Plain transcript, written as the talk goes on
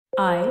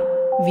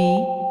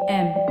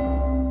IVM.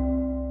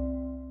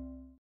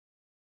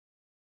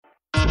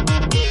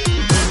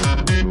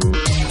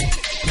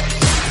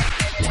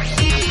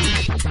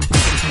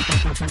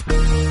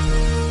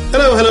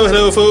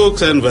 Hello,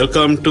 folks, and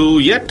welcome to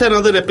yet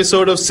another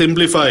episode of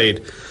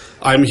Simplified.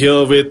 I'm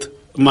here with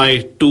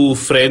my two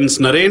friends,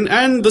 Naren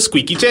and the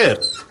Squeaky Chair.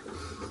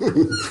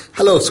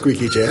 Hello,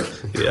 Squeaky Chair.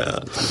 Yeah.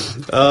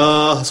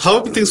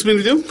 How have things been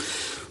with you?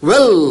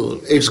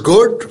 Well, it's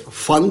good,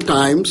 fun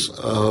times.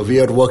 We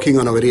are working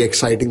on a very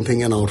exciting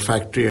thing in our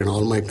factory, and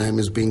all my time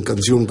is being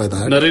consumed by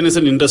that. Naren is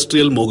an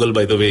industrial mogul,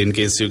 by the way, in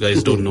case you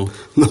guys don't know.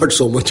 Not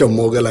so much a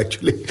mogul,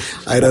 actually.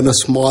 I run a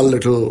small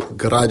little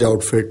garage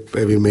outfit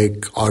where we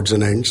make odds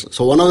and ends.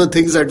 So one of the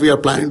things that we are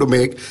planning to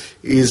make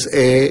is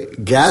a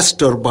gas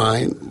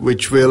turbine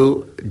which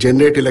will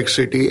generate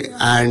electricity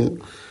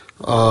and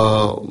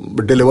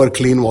deliver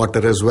clean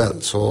water as well.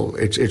 So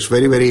it's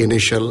very, very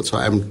initial. So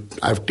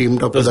I've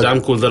teamed up. That's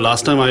damn cool. The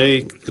last time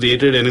I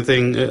created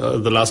anything, a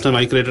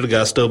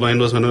gas turbine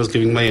was when I was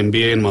giving my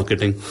MBA in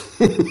marketing.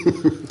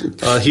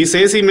 He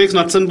says he makes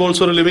nuts and bolts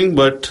for a living,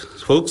 but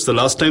folks, the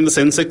last time the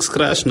Sensex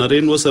crashed,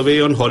 Naren was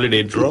away on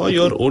holiday. Draw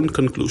your own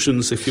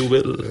conclusions, if you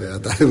will. Yeah,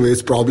 that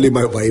is probably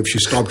my wife. She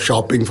stopped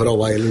shopping for a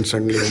while and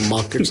suddenly the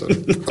markets are...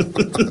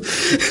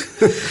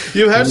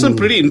 You've had some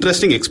pretty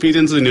interesting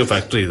experiences in your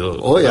factory, though.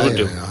 Oh, yeah.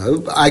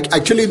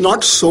 Actually,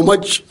 not so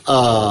much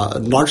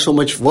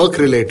work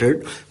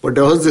related, but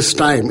there was this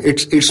time.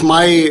 It's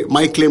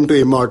my claim to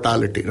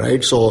immortality,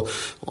 right? So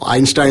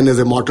Einstein is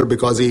immortal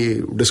because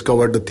he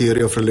discovered the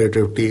theory of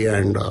relativity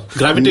and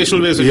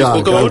gravitational waves.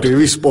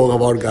 We spoke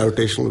about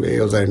gravitational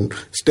waves, and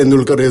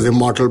Tendulkar is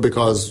immortal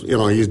because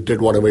he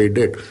did whatever he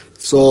did.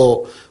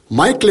 So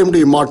my claim to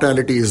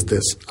immortality is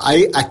this: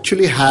 I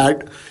actually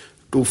had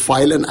to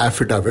file an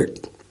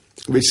affidavit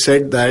which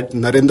said that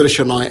Narendra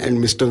Shenoy and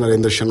Mr.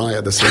 Narendra Shenoy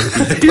are the same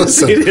person. Are you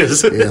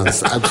serious?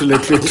 Yes,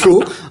 absolutely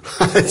true.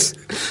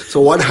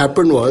 So what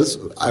happened was,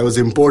 I was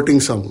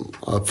importing some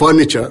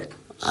furniture,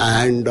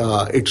 and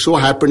it so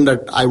happened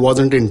that I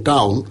wasn't in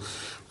town,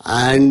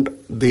 and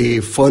the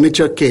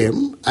furniture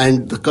came,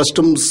 and the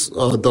customs,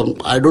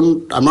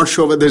 I'm not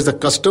sure whether it's the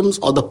customs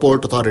or the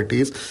port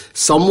authorities,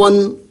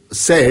 someone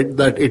said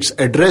that it's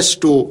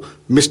addressed to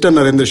Mr.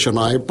 Narendra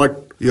Shenoy,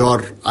 but your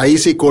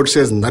IEC code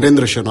says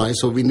Narendra Shenoy,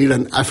 so we need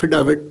an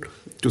affidavit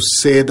to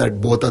say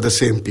that both are the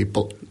same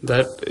people.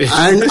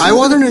 And I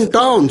wasn't in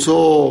town,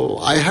 so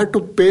I had to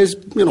pay,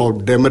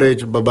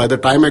 demurrage. But by the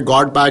time I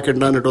got back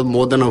and done, it was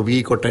more than a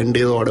week or 10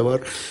 days or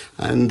whatever,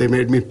 and they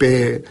made me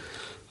pay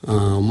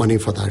money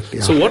for that.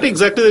 Yeah. So what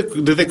exactly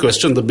did they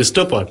question, the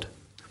Mr. part?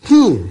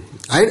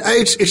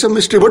 It's a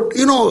mystery, but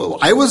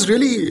I was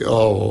really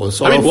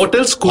what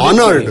else could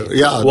honored. It be?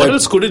 Yeah, what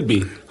else could it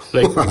be?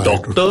 Like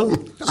doctor?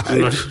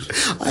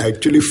 I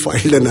actually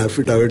filed an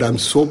affidavit. I'm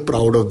so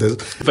proud of this.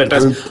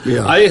 Fantastic.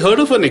 I heard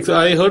of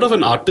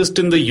an artist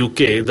in the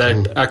UK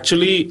that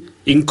actually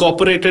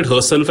incorporated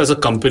herself as a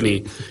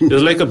company.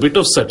 There's like a bit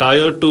of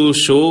satire to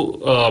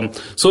show.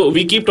 So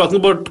we keep talking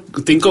about,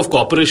 think of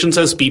corporations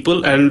as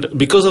people, and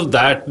because of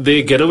that,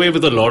 they get away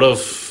with a lot of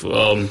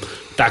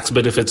tax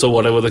benefits or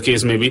whatever the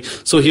case may be.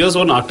 So here's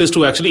one artist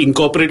who actually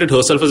incorporated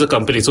herself as a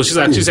company. So she's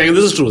actually saying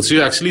this is true.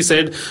 She actually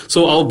said,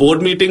 so our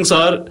board meetings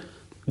are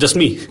just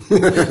me.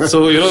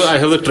 So, I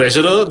have the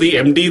treasurer, the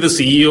MD, the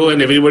CEO,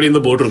 and everybody in the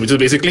boardroom, which is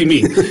basically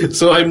me.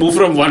 So I move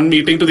from one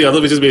meeting to the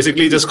other, which is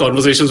basically just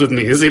conversations with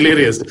me. It's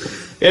hilarious.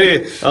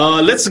 Anyway,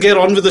 let's get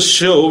on with the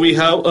show. We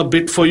have a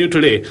bit for you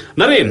today.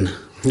 Naren.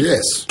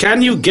 Yes.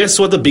 Can you guess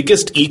what the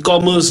biggest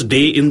e-commerce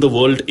day in the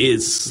world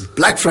is?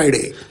 Black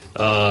Friday.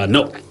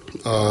 No.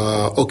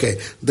 Okay,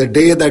 the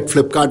day that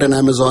Flipkart and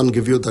Amazon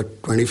give you the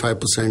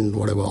 25%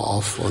 whatever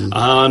off on.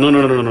 No.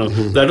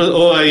 That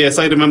was yes,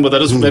 I remember.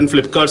 That was when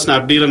Flipkart,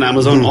 Snapdeal, and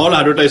Amazon all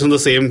advertised on the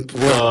same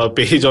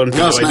page on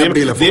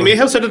TOI. They may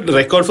have set a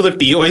record for the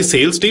TOI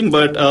sales team,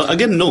 but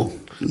again, no.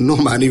 No,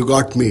 man, you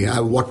got me.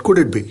 What could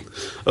it be?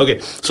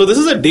 Okay, so this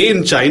is a day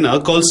in China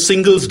called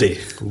Singles Day.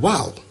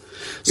 Wow.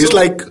 It's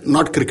like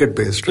not cricket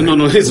based, right?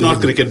 No, it's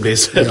not cricket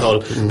based at all.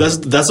 That's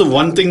the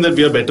one thing that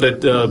we are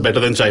better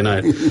than China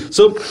at.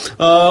 So,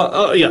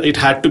 it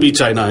had to be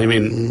China. I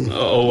mean,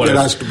 or whatever.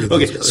 It has to be.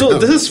 Okay, so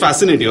this is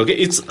fascinating. Okay,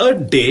 it's a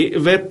day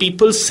where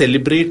people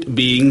celebrate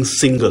being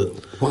single.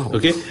 Wow.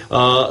 Okay,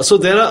 so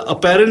there are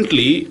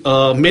apparently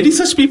many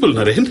such people,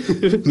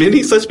 Naren.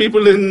 Many such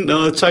people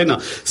in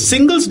China.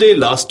 Singles Day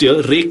last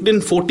year raked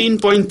in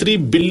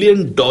 $14.3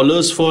 billion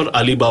for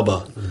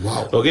Alibaba.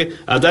 Wow. Okay,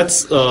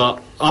 that's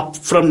up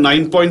from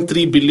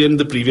 9.3 billion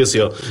the previous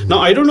year. Now,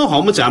 I don't know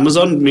how much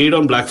Amazon made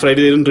on Black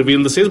Friday. They didn't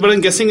reveal the sales, but I'm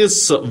guessing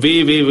it's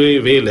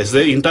way less.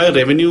 Their entire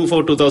revenue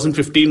for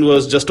 2015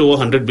 was just over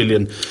 100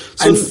 billion.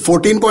 So, and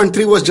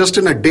 14.3 was just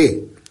in a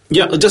day.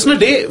 Yeah, just in a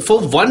day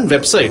for one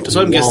website.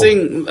 So I'm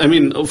guessing, I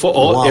mean,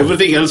 for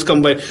everything else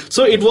combined.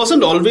 So it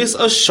wasn't always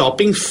a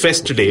shopping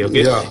fest day,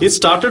 okay? Yeah. It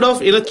started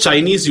off in a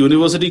Chinese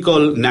university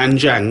called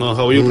Nanjing, or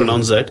how you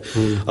pronounce that.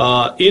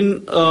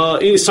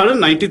 It started in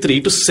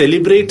 93 to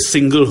celebrate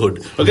singlehood.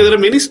 Okay, there are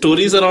many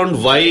stories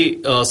around why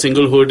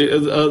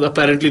singlehood.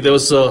 Apparently there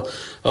was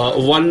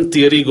one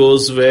theory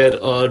goes where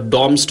a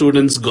dorm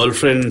student's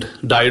girlfriend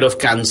died of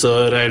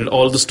cancer and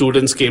all the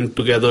students came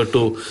together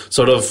to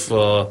sort of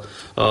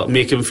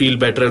make him feel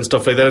better and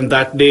stuff like that, and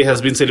that day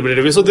has been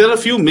celebrated. So there are a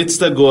few myths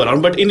that go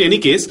around, but in any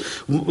case,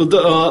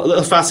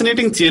 the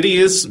fascinating theory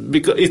is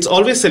because it's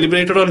always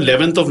celebrated on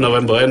 11th of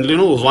November, and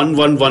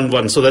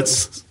 1111, so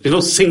that's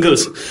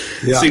singles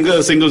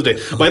day.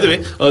 By the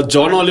way,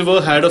 John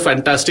Oliver had a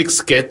fantastic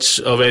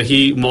sketch where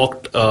he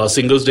mocked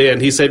Singles Day,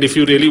 and he said if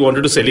you really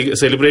wanted to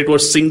celebrate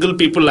what single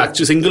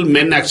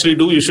men actually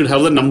do, you should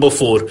have the number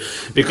 4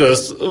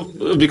 because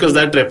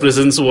that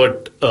represents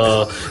what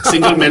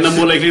single men are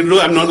more likely to do.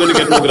 I'm not going to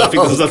get more graphic.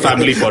 This is a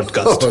family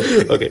podcast.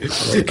 Okay.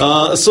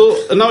 So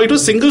now it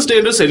was Singles Day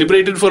and it was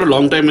celebrated for a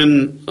long time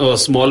in a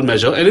small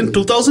measure. And in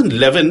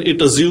 2011,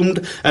 it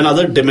assumed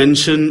another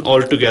dimension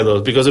altogether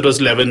because it was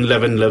 11.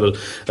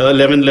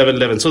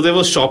 So there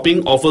was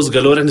shopping offers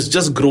galore and it's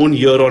just grown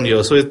year on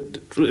year. So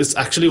it's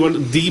actually one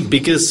of the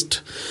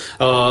biggest.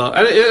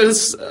 And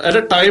it's at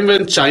a time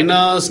when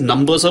China's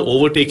numbers are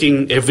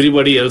overtaking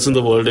everybody else in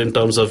the world in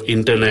terms of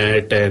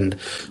internet and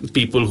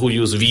people who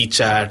use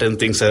WeChat and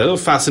things like that.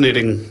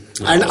 Fascinating.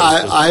 And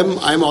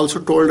I'm also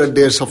told that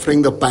they're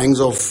suffering the pangs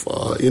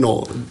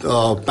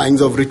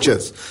of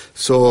riches.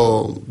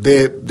 So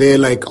they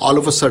like all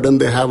of a sudden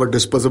they have a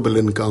disposable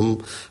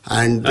income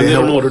and they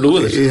don't know what to do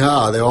with it.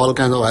 Yeah, they have all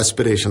kinds of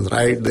aspirations,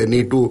 right? They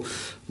need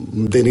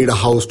a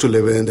house to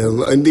live in.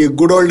 In the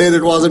good old days,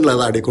 it wasn't like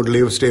that. You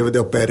could stay with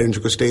your parents,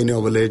 you could stay in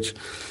your village.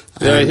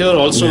 Yeah, I hear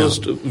also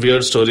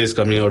weird stories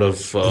coming out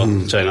of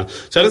China.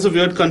 China's a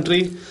weird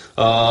country.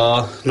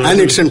 And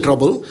it's in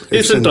trouble.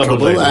 It's in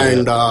trouble. Right,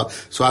 and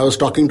so I was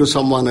talking to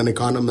someone, an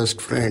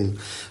economist friend,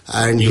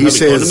 and he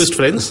says... economist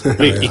friends?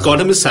 Wait,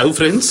 economists have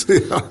friends?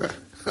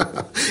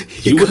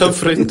 You have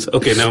friends?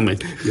 Okay, never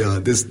mind. Yeah,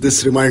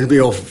 this reminds me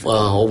of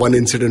one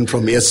incident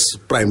from Yes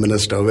Prime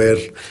Minister where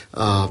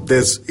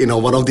there's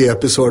one of the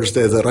episodes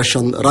there's a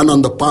run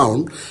on the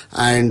pound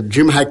and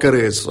Jim Hacker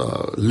is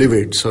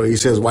livid. So he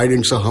says, "Why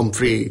didn't Sir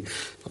Humphrey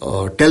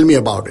tell me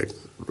about it?"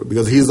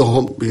 Because he's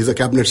a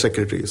cabinet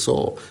secretary.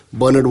 So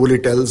Bernard Woolley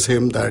tells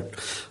him that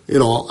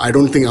I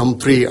don't think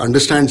Humphrey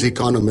understands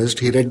economist.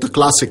 He read the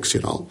classics.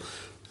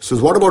 Says,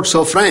 what about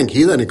Sir Frank?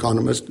 He's an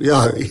economist.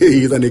 Yeah,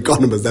 he's an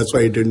economist. That's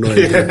why he didn't know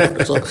anything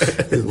about it. So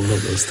it's one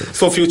of those things.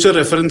 For future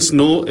reference,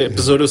 no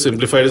episode of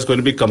Simplified is going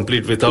to be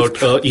complete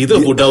without either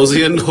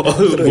Woodhousian or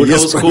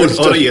Woodhouse quote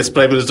or a Yes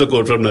Prime Minister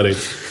quote from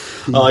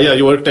Narendra.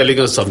 You were telling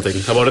us something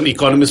about an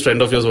economist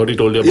friend of yours, what he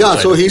told you about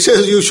China. So he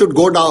says you should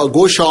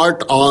go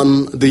short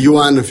on the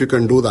yuan if you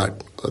can do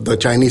that, the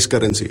Chinese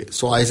currency.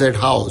 So I said,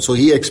 how? So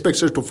he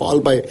expects it to fall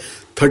by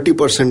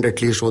 30%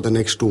 at least over the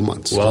next 2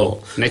 months. Wow,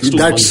 so next 2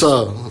 months.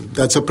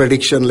 That's a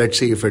prediction. Let's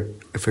see if it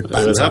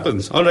pans out.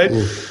 Happens. All right.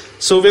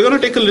 So we're going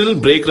to take a little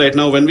break right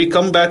now. When we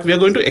come back, we are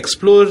going to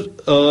explore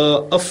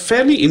a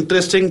fairly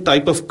interesting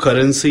type of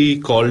currency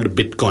called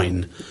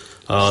Bitcoin.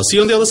 See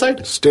you on the other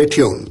side. Stay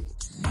tuned.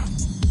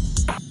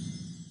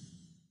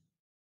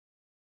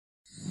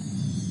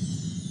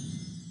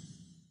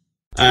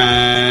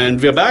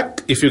 And we're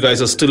back. If you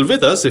guys are still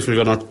with us, if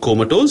you're not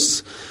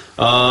comatose,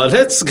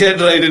 let's get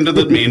right into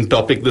the main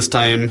topic this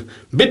time.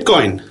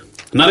 Bitcoin.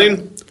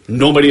 Naren,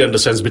 nobody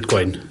understands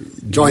Bitcoin.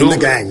 Join the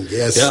gang.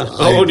 Yes. Yeah.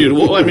 How do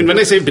you? I mean, when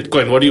I say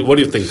Bitcoin, what do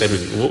you think? I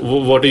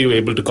mean, what are you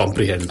able to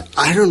comprehend?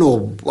 I don't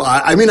know.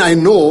 I mean, I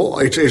know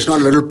it's not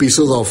little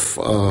pieces of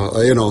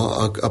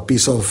a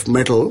piece of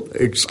metal.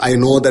 I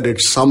know that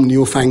it's some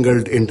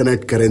newfangled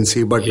internet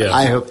currency, but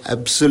I have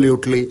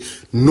absolutely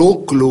no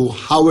clue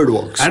how it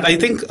works. And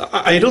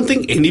I don't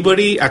think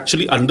anybody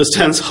actually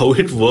understands how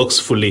it works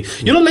fully.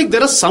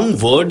 There are some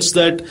words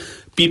that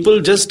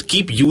people just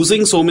keep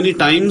using so many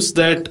times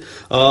that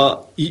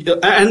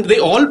and they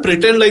all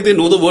pretend like they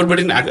know the word,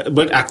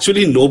 but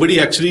actually nobody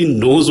actually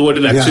knows what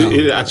it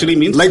actually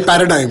means. Like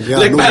paradigm. Yeah,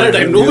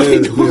 paradigm.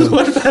 Nobody knows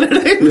what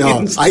paradigm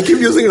means. I keep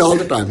using it all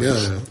the time.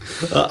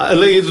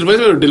 It reminds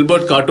me of a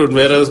Dilbert cartoon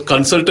where a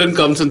consultant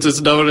comes and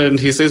sits down and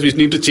he says we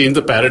need to change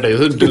the paradigm.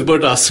 So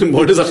Dilbert asks him,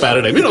 what is a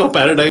paradigm? A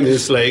paradigm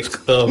is like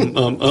a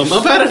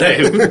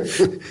paradigm.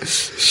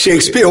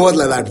 Shakespeare was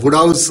like that.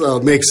 Woodhouse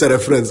makes a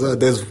reference.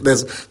 There's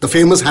the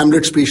famous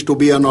Hamlet speech, to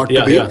be or not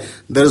to be. Yeah.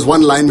 There is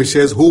one line which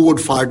says, who would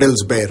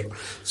Fardels bear?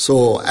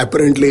 So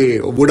apparently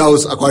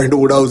according to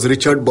Woodhouse,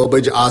 Richard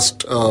Burbage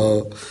asked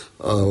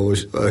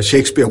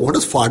Shakespeare, what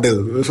is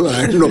fardel?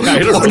 I don't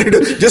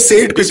know. Just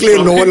say it quickly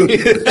and no one...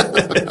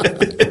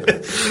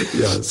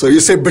 Yeah. So you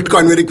say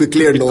Bitcoin very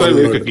quickly and Bitcoin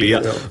very quickly,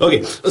 yeah.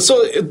 Okay.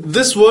 So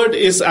this word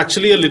is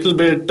actually a little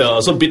bit,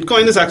 so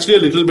Bitcoin is actually a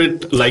little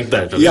bit like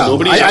that. Okay? Yeah,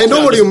 I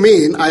know what you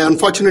mean. I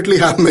unfortunately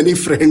have many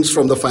friends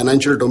from the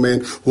financial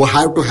domain who I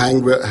have to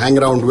hang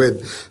around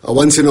with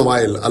once in a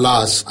while.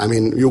 Alas, I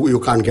mean, you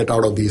can't get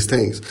out of these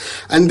things.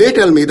 And they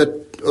tell me that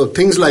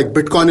things like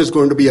Bitcoin is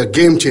going to be a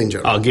game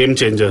changer. A game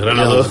changer.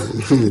 Another.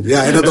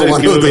 Yeah, another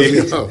one of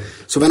those.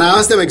 So when I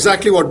ask them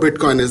exactly what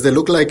Bitcoin is, they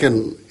look like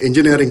an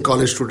engineering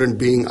college student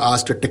being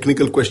asked a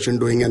technical question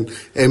doing an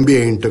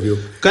MBA interview.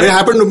 Correct. It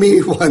happened to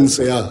me once.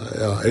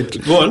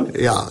 Go on.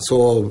 Yeah.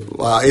 So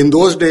in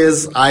those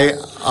days, by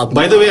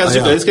the way, as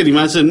you guys can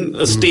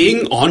imagine,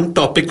 staying on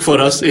topic for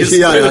us is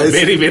a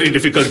very, very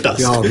difficult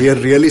task. Yeah, we are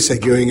really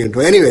segueing into.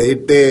 Anyway,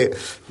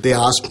 they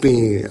asked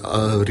me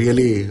a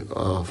really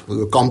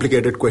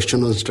complicated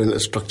question on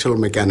structural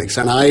mechanics,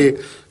 and I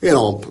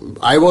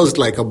was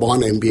like a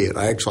born MBA,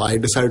 right? So I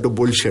decided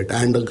to bullshit.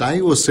 And the guy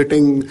who was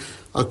sitting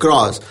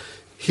across,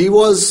 he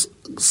was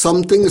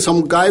some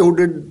guy who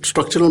did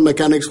structural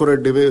mechanics for a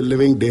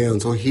living day,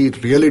 and so he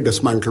really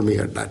dismantled me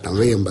at that time.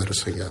 Very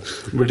embarrassing. Yeah.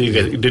 But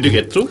did you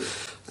get through?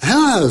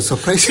 Yeah,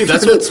 surprisingly. See,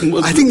 that's what's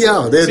I think,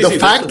 the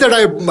fact that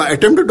I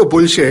attempted to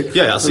bullshit.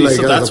 Yeah. See,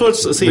 so that's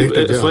what's, for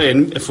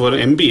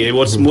MBA,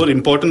 what's more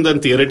important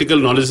than theoretical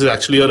knowledge is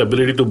actually your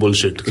ability to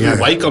bullshit. Yeah.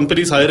 Why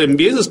companies hire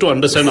MBAs is to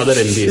understand other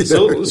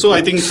MBAs. So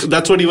I think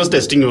that's what he was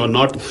testing you on,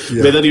 not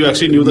whether you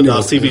actually knew the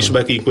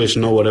Darcy-Weisbach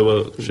equation or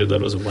whatever shit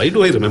that was. Why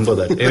do I remember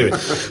that? Anyway,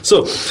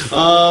 so,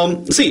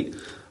 see,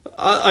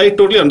 I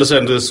totally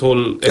understand this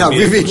whole. Yeah,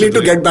 we need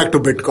to get back to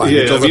Bitcoin.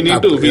 Yeah, we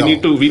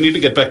need to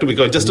get back to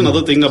Bitcoin. Just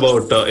another thing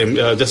about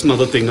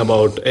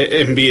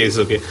MBAs.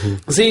 Okay,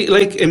 see,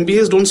 like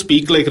MBAs don't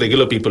speak like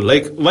regular people.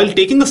 Like while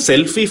taking a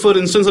selfie, for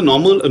instance, a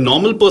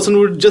normal person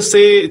would just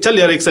say, "Chal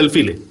yaar, ek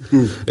selfie le."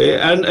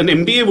 And an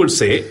MBA would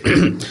say,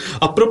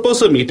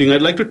 apropos a meeting,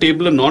 I'd like to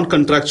table a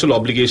non-contractual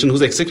obligation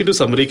whose executive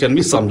summary can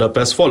be summed up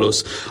as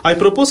follows. I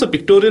propose a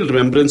pictorial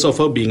remembrance of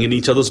her being in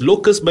each other's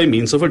locus by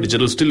means of a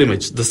digital still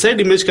image. The said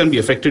image can be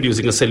effected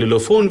using a cellular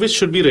phone which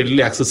should be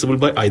readily accessible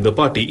by either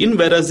party, in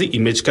whereas the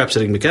image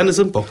capturing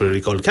mechanism, popularly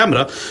called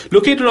camera,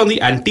 located on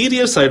the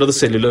anterior side of the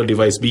cellular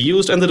device be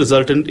used and the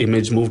resultant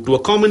image moved to a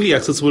commonly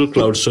accessible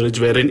cloud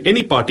storage wherein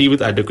any party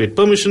with adequate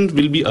permission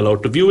will be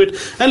allowed to view it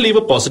and leave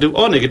a positive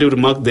or negative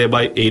remark,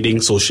 thereby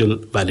aiding social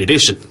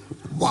validation.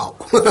 Wow.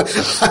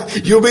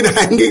 You've been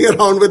hanging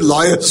around with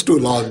lawyers too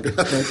long.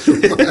 Okay.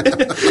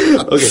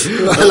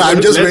 Well,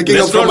 I'm just waking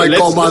up from my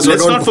coma.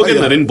 Let's not forget,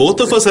 Naren, both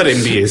of us are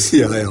MBAs.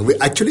 Yeah.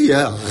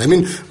 I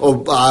mean,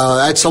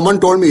 someone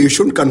told me you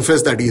shouldn't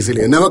confess that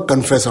easily. Never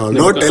confess. Don't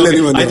tell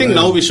anyone. I think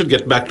now we should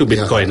get back to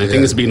Bitcoin. I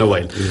think it's been a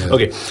while. Yeah.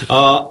 Okay.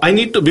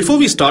 Before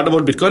we start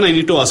about Bitcoin, I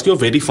need to ask you a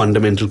very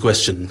fundamental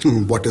question.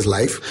 What is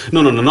life?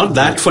 No, not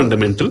that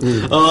fundamental.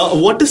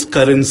 What is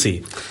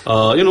currency?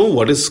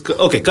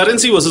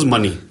 Currency versus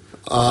money.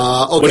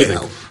 Okay.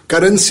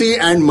 Currency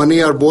and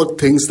money are both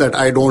things that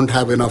I don't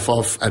have enough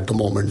of at the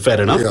moment.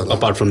 Fair enough. Yeah.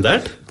 Apart from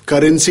that,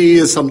 currency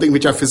is something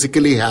which I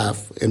physically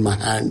have in my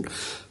hand.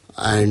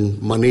 And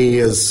money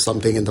is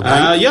something in the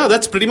bank.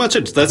 That's pretty much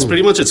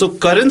it. So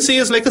currency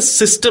is like a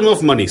system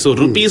of money. So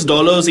rupees,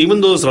 dollars,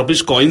 even those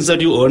rubbish coins that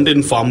you earned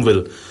in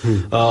Farmville.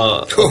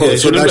 So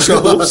that's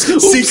your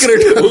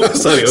secret.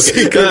 Sorry. Okay.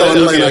 Secret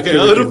online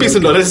activity. Rupees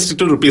and dollars. Stick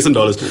to rupees and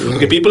dollars.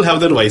 Okay. People have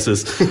their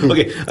vices.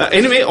 Okay.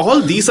 Anyway, all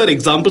these are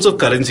examples of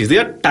currencies. They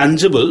are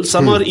tangible.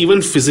 Some are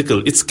even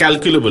physical. It's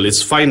calculable.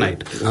 It's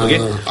finite. Okay.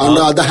 On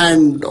the other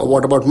hand,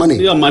 what about money?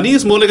 Yeah, money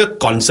is more like a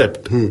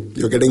concept.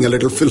 You're getting a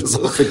little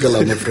philosophical,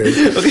 I'm afraid.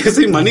 Okay,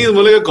 see, money is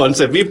more like a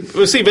concept.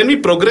 When we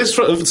progressed,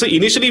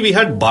 initially we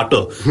had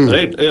barter,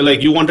 right?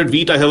 Like you wanted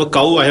wheat, I have a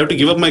cow, I have to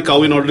give up my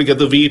cow in order to get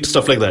the wheat,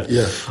 stuff like that.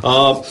 Yeah.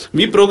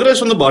 We progressed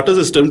from the barter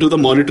system to the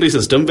monetary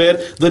system where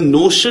the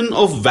notion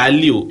of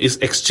value is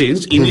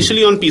exchanged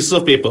initially on pieces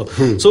of paper.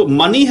 So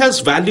money has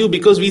value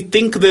because we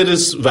think there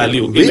is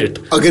value in it.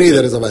 Agree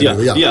there is a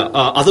value. Yeah.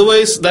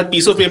 Otherwise, that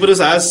piece of paper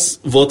is as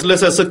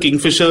worthless as a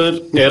Kingfisher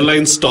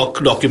Airlines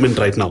stock document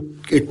right now.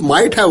 It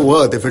might have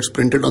worth if it's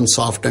printed on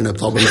soft and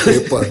absorbent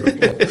paper.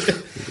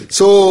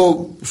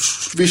 So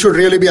we should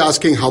really be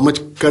asking how much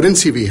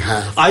currency we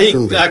have.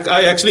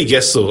 I actually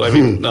guess so. I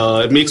mean,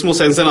 it makes more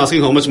sense than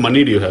asking how much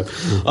money do you have.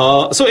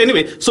 So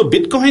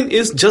Bitcoin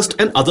is just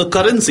another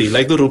currency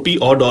like the rupee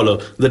or dollar.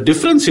 The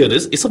difference here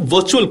is it's a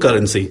virtual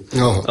currency.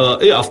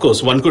 Of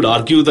course, one could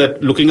argue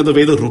that looking at the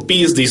way the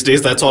rupee is these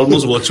days, that's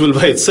almost virtual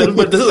by itself,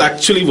 but this is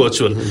actually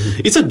virtual.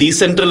 It's a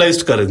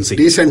decentralized currency.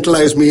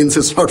 Decentralized means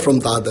it's not from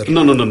Dadar.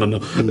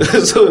 No.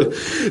 So,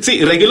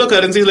 see, regular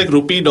currencies like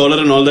rupee, dollar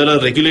and all that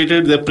are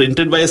regulated. They're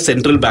printed by a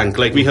central bank.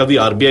 Like we have the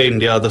RBI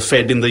India, the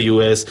Fed in the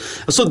US.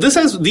 So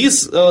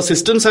these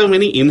systems have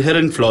many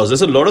inherent flaws.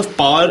 There's a lot of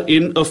power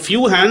in a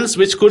few hands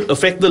which could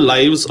affect the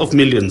lives of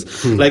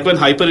millions. Like when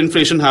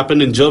hyperinflation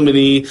happened in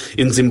Germany,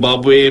 in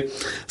Zimbabwe.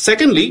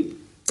 Secondly,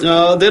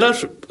 there are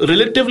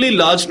relatively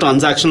large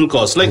transactional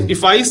costs. Like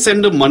if I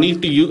send money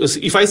to you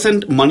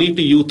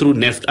through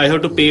NEFT, I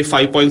have to pay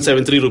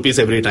 5.73 rupees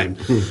every time.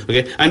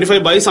 Okay, and if I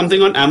buy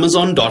something on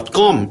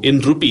Amazon.com in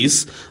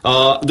rupees,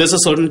 there's a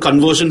certain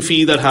conversion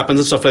fee that happens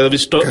and stuff like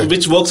that,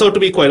 which works out to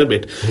be quite a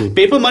bit.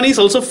 Paper money is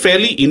also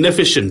fairly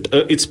inefficient.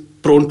 It's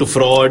prone to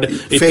fraud,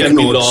 it Fake can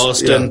notes, be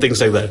lost and things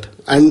like that.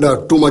 And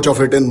too much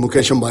of it in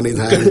Mukesh Ambani's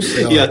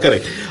hands. Yeah,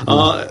 correct.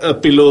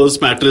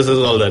 Pillows, mattresses,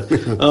 all that.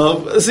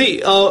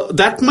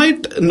 That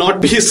might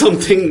not be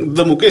something,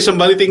 the Mukesh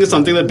Ambani thing is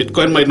something that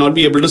Bitcoin might not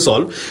be able to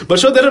solve. But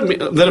sure, there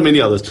are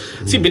many others.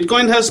 See,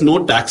 Bitcoin has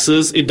no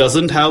taxes. It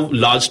doesn't have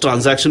large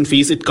transaction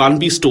fees. It can't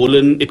be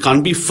stolen. It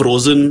can't be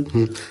frozen.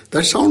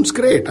 That sounds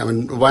great. I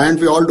mean, why aren't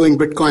we all doing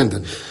Bitcoin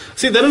then?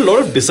 See, there are a lot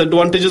of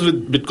disadvantages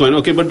with Bitcoin.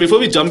 Okay, but before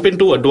we jump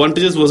into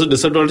advantages versus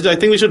disadvantages, I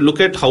think we should look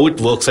at how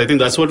it works. I think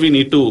that's what we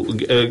need to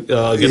get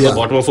the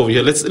bottom of over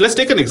here. Let's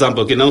take an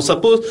example. Okay, now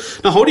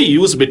how do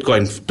you use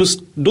Bitcoin? To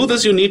do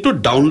this, you need to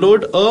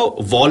download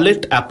a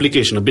wallet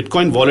application, a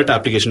Bitcoin wallet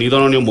application, either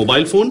on your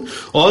mobile phone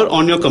or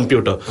on your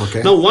computer.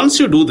 Okay. Now, once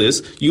you do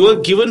this, you are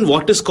given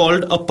what is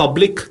called a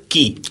public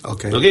key.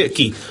 Okay,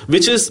 key,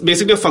 which is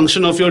basically a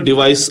function of your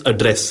device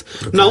address.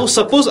 Okay. Now,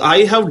 suppose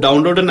I have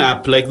downloaded an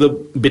app like the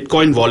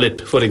Bitcoin wallet,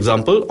 for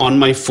example, on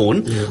my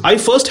phone. I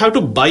first have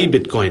to buy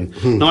Bitcoin.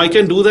 Now I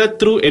can do that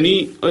through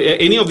any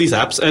of these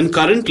apps, and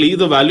currently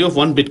the value of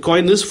one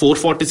Bitcoin is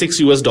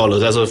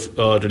 $446 as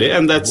of today,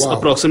 and that's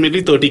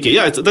approximately 30K.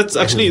 Yeah, that's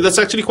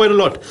actually quite a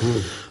lot.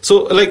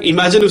 So, like,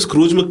 imagine if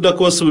Scrooge McDuck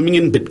was swimming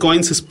in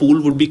Bitcoins, his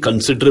pool would be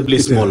considerably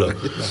smaller.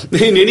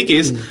 In any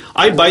case,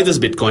 I buy this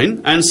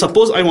Bitcoin, and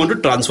suppose I want to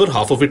transfer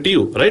half of it to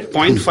you, right?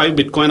 0.5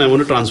 Bitcoin, I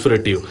want to transfer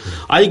it to you.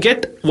 I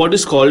get what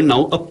is called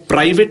now a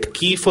private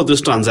key for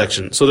this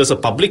transaction. So there's a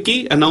public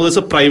key, and now there's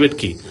a private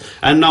key.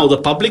 And now the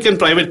public and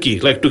private key,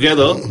 like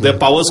together, their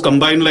powers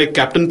combine like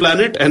Captain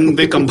Planet, and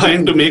they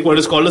combine to make what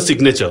is called a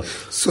signature.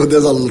 So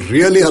there's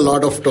really a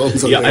lot of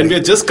terms. Yeah, and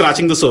we're just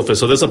scratching the surface.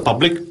 So there's a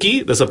public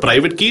key, there's a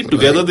private key.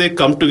 Together they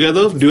come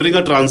together during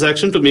a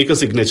transaction to make a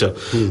signature.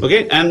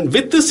 Okay, and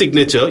with the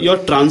signature, your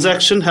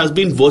transaction has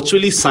been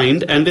virtually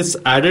signed and is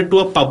added to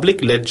a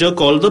public ledger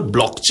called the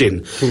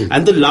blockchain.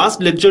 And the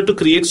last ledger to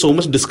create so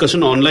much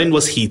discussion online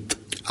was Heath.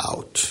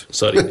 Ouch.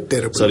 Sorry.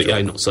 Terrible. Sorry, job.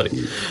 I know. Sorry.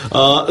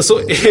 So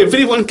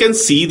everyone can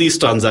see these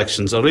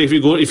transactions. All right.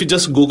 If you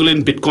just Google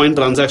in Bitcoin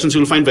transactions,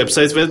 you'll find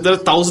websites where there are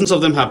thousands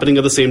of them happening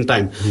at the same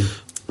time.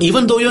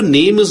 Even though your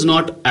name is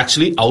not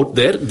actually out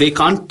there, they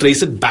can't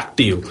trace it back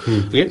to you.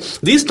 Okay?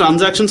 These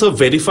transactions are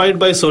verified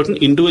by certain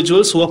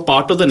individuals who are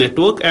part of the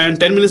network, and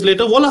 10 minutes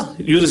later, voila,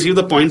 you receive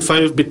the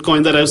 0.5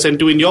 Bitcoin that I've sent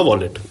you in your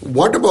wallet.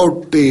 What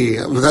about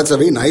that's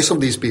very nice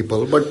of these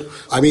people, but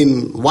I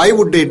mean, why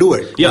would they do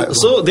it? Yeah,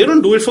 so they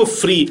don't do it for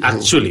free,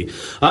 actually.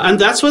 And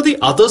that's where the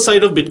other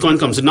side of Bitcoin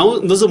comes in. Now,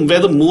 this is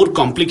where the more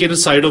complicated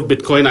side of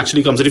Bitcoin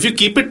actually comes in. If you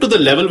keep it to the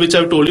level which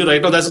I've told you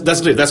right now,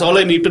 that's great. That's all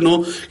I need to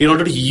know in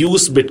order to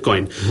use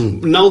Bitcoin.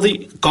 Now,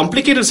 the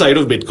complicated side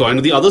of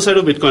Bitcoin, the other side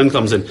of Bitcoin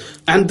comes in.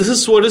 And this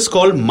is what is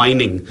called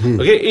mining.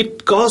 Okay,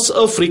 it costs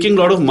a freaking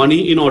lot of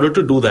money in order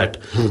to do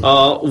that.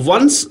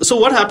 So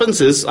what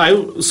happens is, my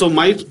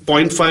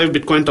 0.5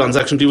 Bitcoin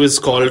transaction to you is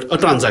called a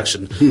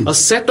transaction. A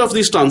set of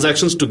these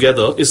transactions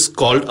together is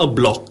called a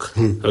block.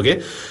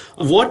 Okay.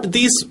 What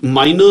these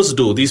miners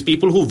do, these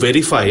people who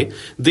verify,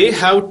 they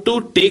have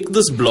to take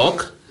this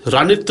block,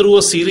 run it through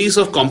a series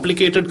of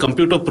complicated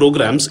computer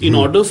programs in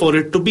order for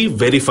it to be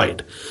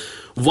verified.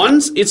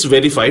 Once it's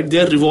verified, they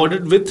are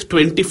rewarded with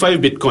 25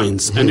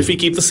 Bitcoins. And if we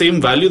keep the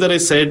same value that I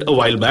said a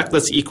while back,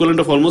 that's equivalent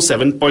of almost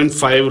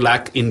 7.5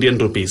 lakh Indian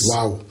rupees.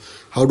 Wow.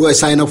 How do I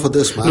sign up for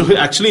this, man? No,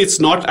 actually,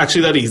 it's not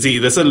actually that easy.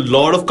 There's a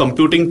lot of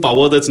computing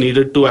power that's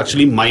needed to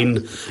actually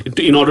mine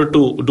in order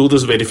to do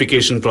this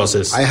verification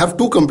process. I have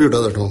two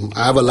computers at home.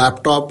 I have a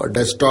laptop, a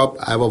desktop,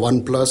 I have a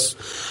OnePlus.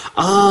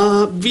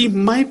 We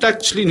might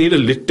actually need a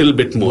little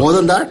bit more. More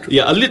than that?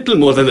 Yeah, a little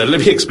more than that.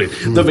 Let me explain.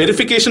 The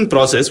verification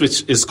process,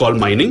 which is called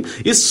mining,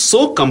 is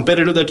so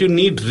competitive that you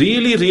need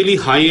really, really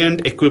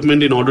high-end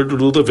equipment in order to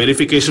do the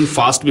verification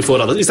fast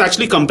before others. It's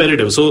actually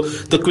competitive. So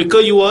the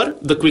quicker you are,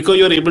 the quicker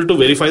you're able to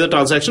verify the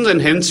transactions,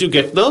 and hence you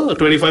get the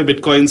 25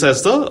 Bitcoins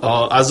as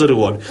the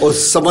reward. Or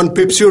someone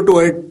pips you to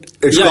it,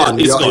 it's gone.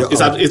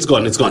 It's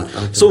gone. It's gone.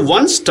 Okay. So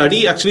one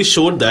study actually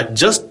showed that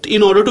just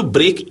in order to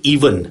break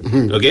even,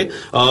 okay,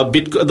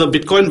 the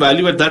Bitcoin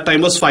value at that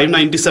time was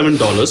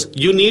 $597.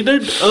 You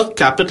needed a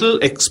capital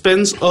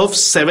expense of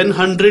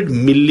 $700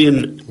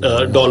 million.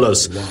 Wow.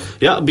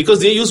 Yeah,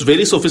 because they use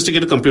very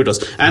sophisticated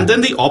computers. And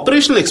then the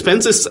operational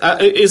expense is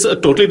a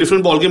totally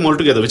different ballgame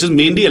altogether, which is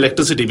mainly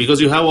electricity,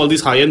 because you have all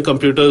these high-end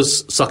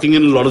computers sucking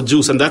in a lot of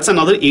juice, and that's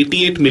another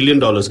 $88 million.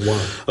 Wow.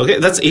 Okay,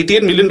 that's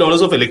 $88 million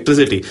of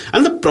electricity.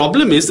 And the problem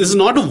problem is, this is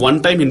not a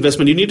one-time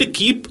investment. You need to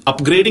keep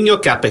upgrading your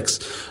capex.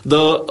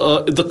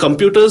 The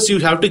computers, you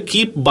have to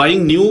keep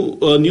buying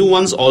new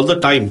ones all the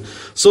time.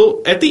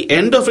 So at the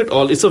end of it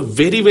all, it's a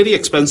very, very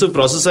expensive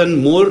process,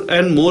 and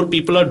more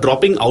people are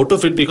dropping out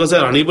of it because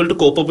they're unable to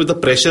cope up with the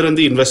pressure and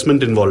the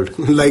investment involved.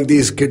 Like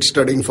these kids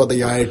studying for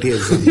the IIT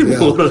exam. Yeah.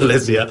 More or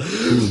less, yeah.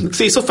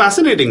 See, so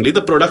fascinatingly,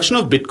 the production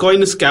of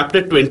Bitcoin is capped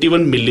at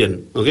 21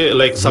 million. Okay,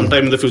 like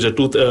sometime in the future,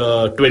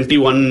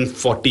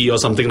 2140 or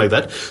something like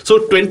that. So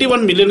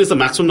 21 million is the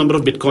maximum number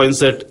of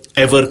Bitcoins that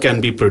ever can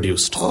be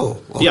produced.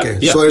 Oh, okay.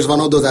 Yeah. So it's one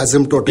of those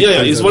asymptotic things.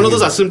 Yeah, it's one of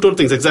those asymptotic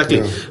things, exactly.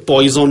 Yeah.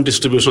 Poisson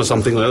distribution or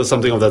something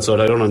of that sort.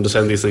 I don't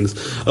understand these things.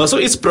 So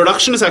its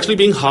production is actually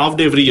being halved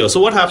every year.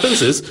 So what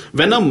happens is,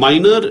 when a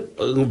miner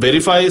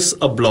verifies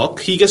a block,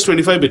 he gets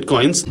 25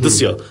 Bitcoins this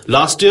year.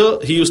 Last year,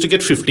 he used to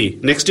get 50.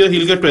 Next year,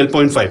 he'll get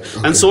 12.5.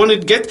 Okay. And so on.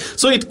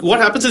 What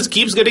happens is, it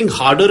keeps getting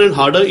harder and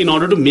harder in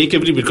order to make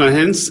every Bitcoin.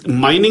 Hence,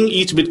 mining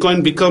each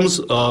Bitcoin becomes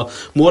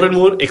more and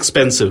more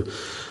expensive.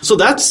 So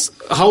that's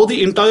how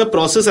the entire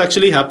process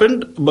actually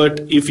happened. But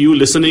if you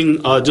listening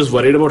are just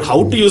worried about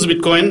how to use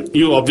Bitcoin,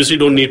 you obviously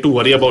don't need to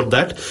worry about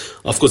that.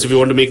 Of course, if you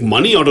want to make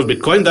money out of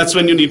Bitcoin, that's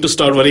when you need to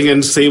start worrying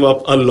and save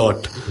up a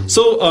lot.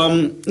 So,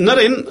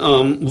 Naren,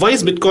 why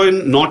is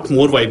Bitcoin not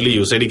more widely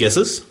used? Any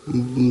guesses?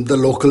 The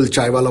local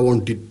chaiwala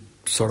won't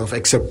sort of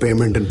accept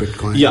payment in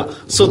Bitcoin. Yeah,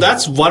 so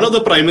that's one of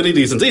the primary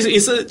reasons.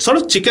 It's a sort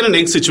of chicken and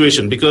egg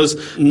situation, because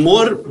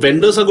more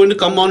vendors are going to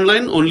come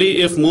online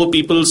only if more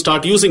people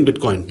start using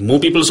Bitcoin. More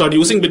people start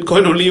using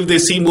Bitcoin only if they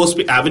see more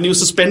avenues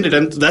to spend it,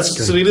 and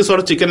that's really sort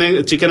of chicken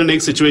and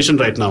egg situation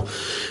right now.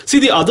 See,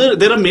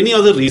 there are many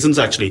other reasons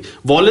actually.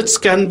 Wallets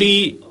can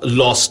be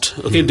lost.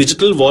 Okay, the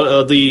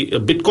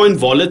Bitcoin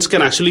wallets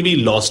can actually be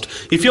lost.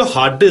 If your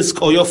hard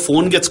disk or your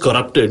phone gets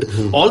corrupted,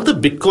 all the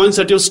Bitcoins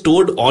that you've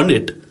stored on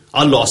it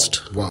are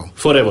lost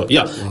forever.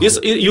 Yeah. Wow.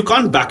 You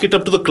can't back it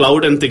up to the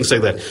cloud and things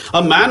like that.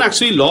 A man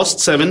actually lost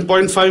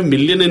 7.5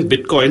 million in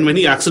Bitcoin when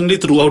he accidentally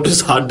threw out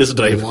his hard disk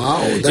drive. Wow.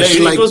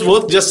 It was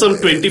worth just some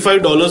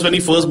 $25 when he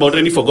first bought it,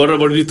 and he forgot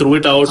about it, he threw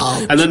it out.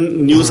 Ouch. And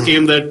then news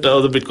came that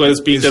the Bitcoin is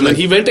peaked, and then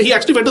he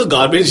actually went to the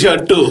garbage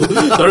yard too,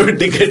 sort of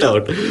dig it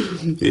out.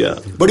 Yeah.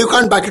 But you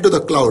can't back it to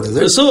the cloud, is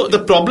it? So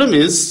the problem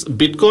is,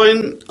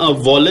 Bitcoin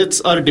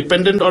wallets are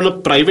dependent on a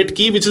private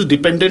key, which is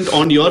dependent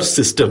on your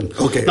system.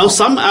 Okay. Now,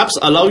 some apps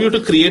allow you to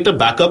create a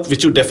backup,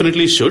 which you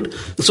definitely should.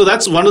 So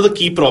that's one of the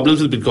key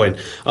problems with Bitcoin.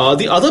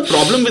 The other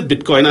problem with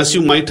Bitcoin, as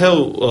you might have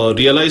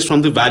realized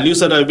from the values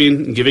that I've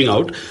been giving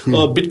out,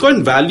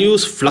 Bitcoin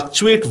values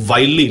fluctuate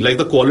wildly, like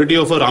the quality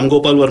of a Ram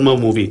Gopal Verma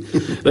movie.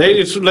 Right?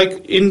 It's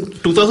like in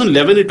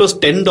 2011 it was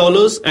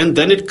 $10, and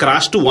then it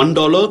crashed to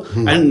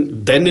 $1,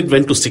 and then it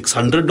went to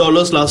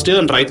 $600 last year,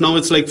 and right now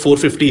it's like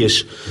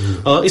 $450-ish.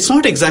 It's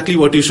not exactly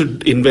what you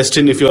should invest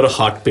in if you're a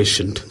heart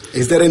patient.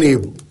 Is there any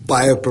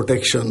buyer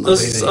protection?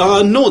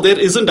 No, there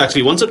isn't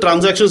actually. Once a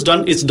transaction is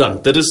done, it's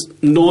done. There is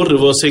no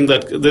reversing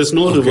that. There's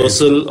no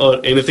reversal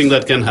or anything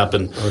that can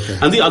happen. Okay.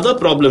 And the other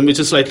problem, which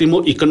is slightly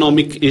more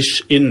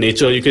economic-ish in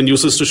nature, you can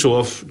use this to show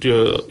off to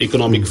your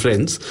economic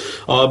friends.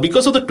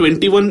 Because of the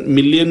 21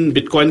 million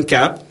Bitcoin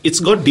cap, it's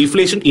got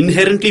deflation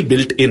inherently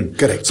built in.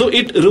 Correct. So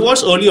it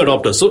rewards early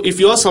adopters. So if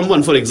you're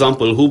someone, for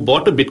example, who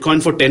bought a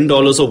Bitcoin for $10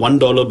 or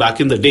 $1 back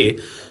in the day,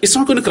 it's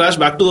not going to crash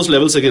back to those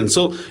levels again.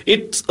 So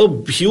it's a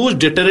huge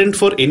deterrent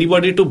for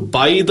anybody to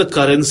buy the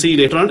currency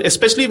later on,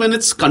 especially when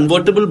it's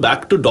convertible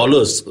back to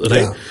dollars,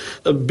 right?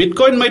 Yeah.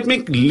 Bitcoin might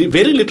make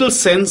very little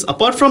sense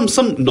apart from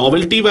some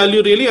novelty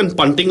value really, and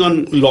punting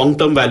on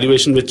long-term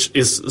valuation, which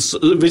is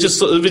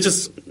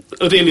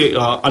really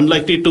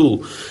unlikely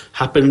to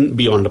happen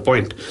beyond a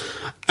point.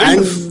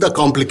 And the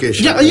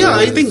complication. Yeah.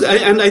 I think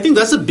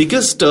that's the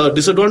biggest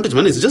disadvantage,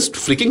 man. It's just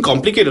freaking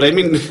complicated. I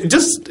mean,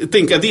 just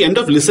think, at the end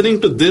of listening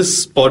to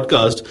this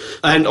podcast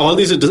and all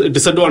these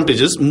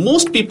disadvantages,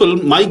 most people,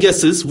 my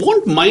guess is,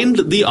 won't mind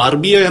the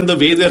RBI and the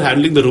way they're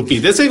handling the rupee.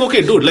 They're saying,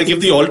 okay, dude, like if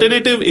the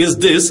alternative is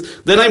this,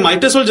 then I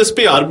might as well just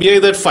pay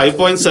RBI that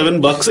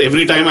 $5.7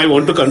 every time I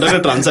want to conduct a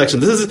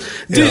transaction.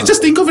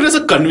 Just think of it as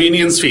a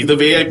convenience fee, the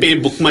way I pay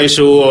Book My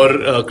Show or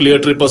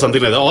ClearTrip or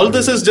something like that. All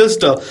this is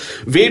just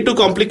way too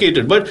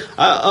complicated. But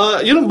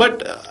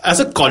as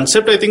a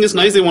concept, I think it's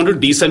nice. They want to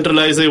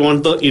decentralize. They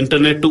want the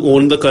internet to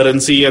own the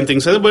currency and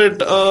things like that.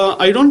 But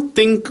I don't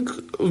think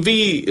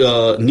we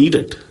need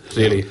it,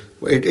 really.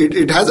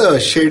 It has a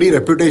shady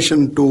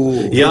reputation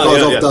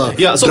because of the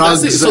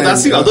drugs. So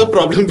that's the other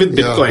problem with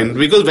Bitcoin,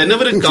 because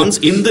whenever it comes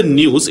in the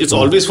news, it's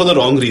always for the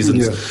wrong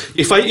reasons. Yeah.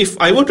 If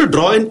I were to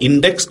draw an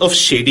index of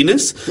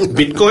shadiness,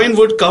 Bitcoin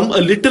would come a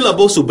little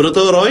above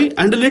Subrata Roy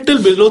and a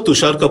little below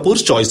Tushar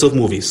Kapoor's choice of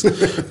movies.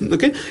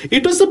 Okay,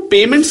 it was the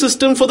payment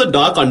system for the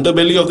dark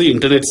underbelly of the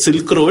internet,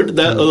 Silk Road,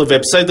 the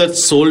website that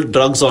sold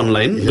drugs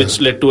online, which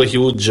led to a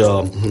huge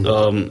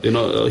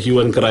hue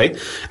and cry.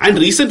 And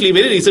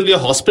very recently, a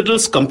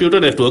hospital's computer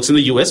networks in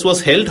the US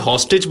was held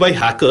hostage by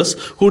hackers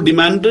who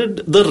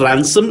demanded the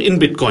ransom in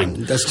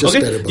Bitcoin. That's just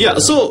terrible. Yeah.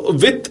 So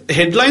with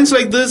headlines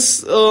like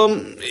this,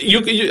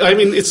 I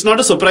mean, it's not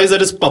a surprise that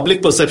its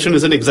public perception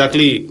isn't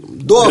exactly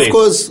Though, of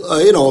course,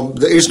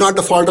 it's not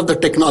the fault of the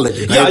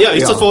technology. Right?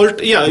 It's a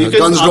fault. Yeah, you can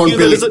guns don't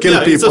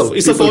kill people.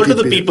 It's a fault of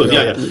the people.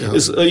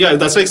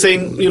 That's like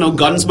saying,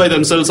 guns by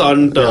themselves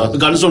aren't,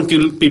 guns don't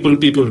kill people,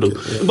 people do.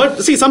 Yeah.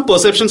 But see, some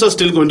perceptions are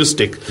still going to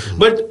stick.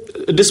 But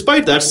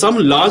despite that, some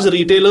large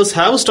retailers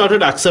have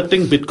started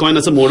accepting Bitcoin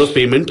as a mode of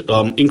payment,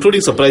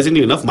 including,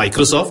 surprisingly enough,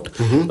 Microsoft,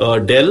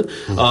 Dell,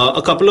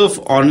 a couple of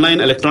online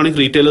electronic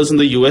retailers in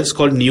the US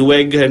called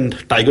Newegg and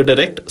Tiger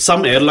Direct,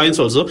 some airlines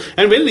also,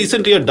 and very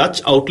recently a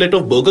Dutch outlet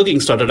of Burger King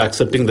started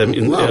accepting them,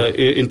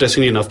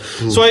 interestingly enough.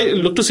 So I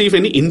look to see if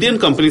any Indian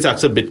companies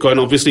accept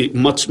Bitcoin. Obviously,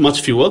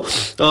 much fewer,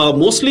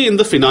 mostly in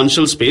the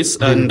financial space.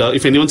 And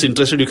if anyone's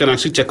interested, you can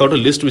actually check out a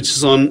list which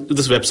is on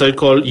this website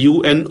called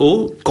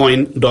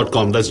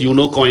unocoin.com. That's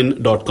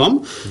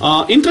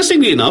unocoin.com.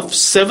 Interestingly enough,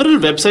 several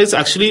websites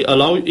actually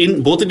allow,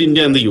 both in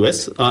India and the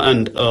US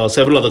and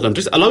several other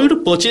countries, allow you to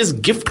purchase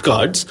gift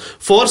cards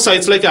for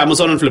sites like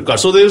Amazon and Flipkart.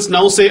 So there's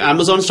now, say,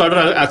 Amazon started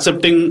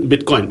accepting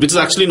Bitcoin, which is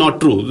actually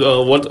not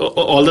true. What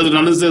all that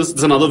done is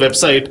there's another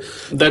website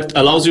that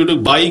allows you to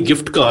buy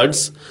gift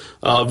cards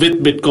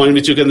with Bitcoin,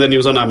 which you can then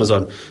use on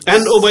Amazon.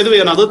 And by the way,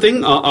 another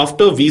thing,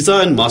 after Visa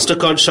and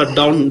MasterCard shut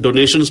down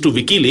donations to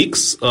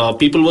WikiLeaks,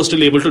 people were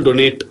still able to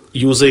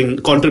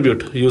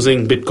contribute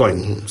using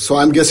Bitcoin. So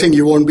I'm guessing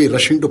you won't be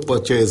rushing to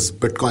purchase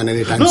Bitcoin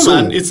anytime soon.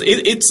 No, man,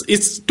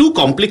 it's too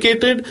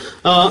complicated.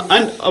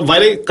 And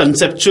while I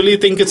conceptually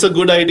think it's a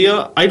good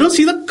idea, I don't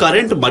see the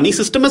current money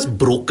system as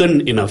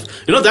broken enough.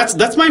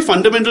 That's my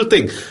fundamental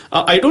thing.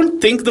 I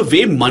don't think the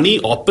way money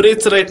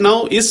operates right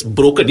now is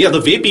broken. Yeah, the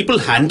way people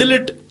handle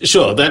it,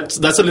 sure, that's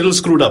a little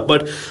screwed up.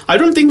 But I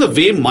don't think the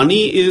way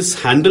money is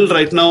handled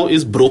right now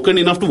is broken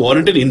enough to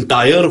warrant an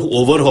entire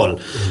overhaul.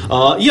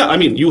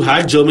 You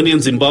had Germany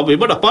and Zimbabwe,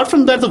 but apart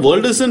from that, the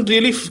world isn't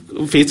really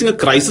facing a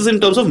crisis in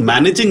terms of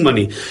managing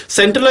money.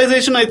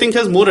 Centralization, I think,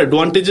 has more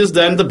advantages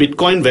than the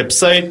Bitcoin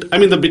website. I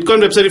mean, the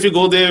Bitcoin website, if you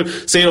go there,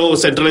 say,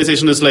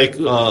 centralization is like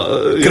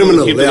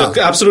criminal,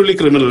 absolutely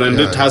criminal, and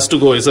it has to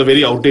go. It's a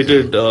very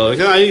outdated.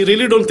 I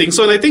really don't think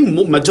so, and I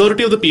think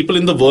majority of the people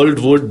in the world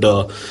would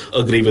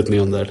agree with me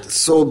on that.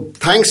 So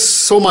thanks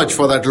so much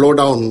for that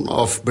lowdown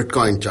of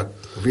Bitcoin, Chuck.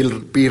 We'll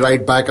be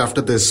right back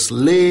after this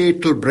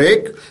little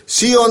break.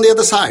 See you on the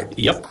other side.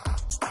 Yep.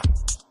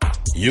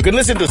 You can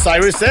listen to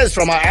Cyrus Says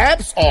from our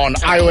apps on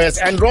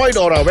iOS, Android,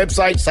 or our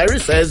website,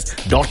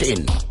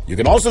 cyrussays.in. You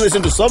can also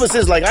listen to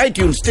services like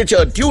iTunes,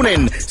 Stitcher,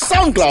 TuneIn,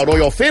 SoundCloud, or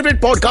your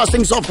favorite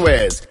podcasting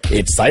softwares.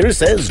 It's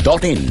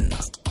cyrussays.in.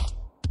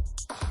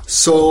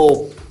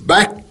 So,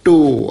 back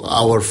to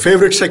our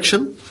favorite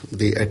section,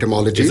 the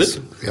etymologies. Is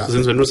it? Yeah.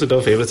 Since when was it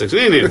our favorite section?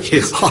 In any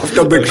case.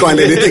 After Bitcoin,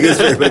 anything is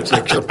favorite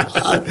section.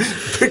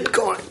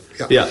 Bitcoin.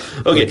 Yeah.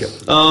 Okay.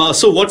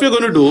 So what we're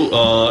going to do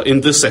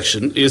in this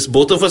section is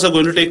both of us are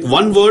going to take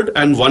one word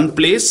and one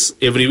place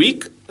every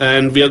week,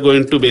 and we are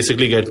going to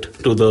basically get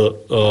to the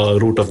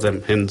root of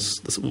them. Hence,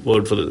 this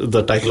word for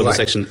the title of the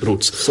section,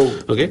 roots. So,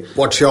 okay,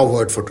 what's your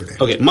word for today?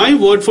 Okay, my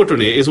word for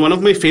today is one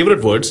of my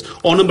favorite words,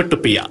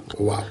 onomatopoeia.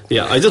 Wow.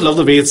 Yeah, I just love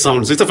the way it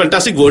sounds. It's a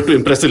fantastic word to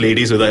impress the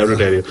ladies with, I have to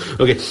tell you.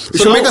 Okay. We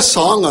should make a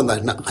song on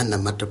that.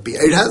 Onomatopoeia.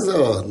 It has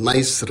a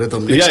nice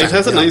rhythm. It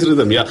has a nice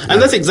rhythm, yeah.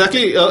 And that's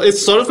exactly,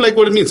 it's sort of like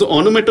what it means. So,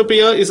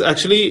 onomatopoeia is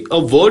actually a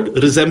word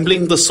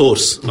resembling the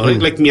source, right?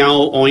 Like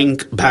meow,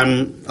 oink,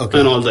 bam,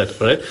 and all that,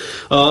 right?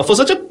 For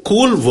such a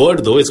cool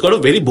word, though, it's got a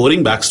very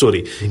boring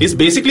backstory. It's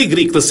basically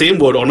Greek. The same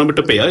word,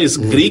 onomatopoeia, is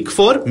Greek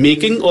for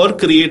making or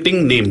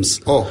creating names.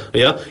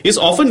 It's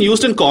often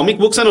used in comic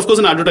books and, of course,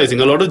 in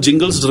advertising. A lot of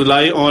jingles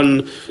rely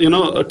on,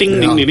 ting,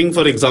 ding, ding,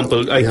 for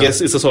example. I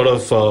guess it's a sort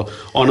of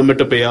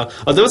onomatopoeia.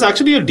 There was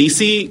actually a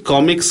DC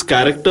Comics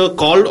character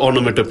called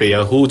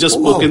Onomatopoeia who just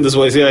spoke in this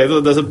voice. Yeah, I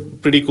thought that's a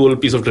pretty cool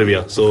piece of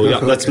trivia. So,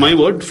 that's my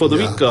word for the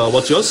week.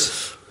 What's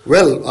yours?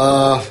 Well,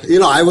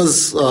 I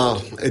was,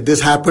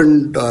 this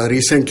happened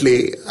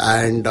recently,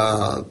 and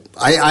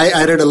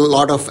I read a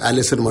lot of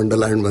Alice in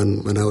Wonderland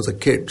when I was a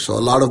kid. So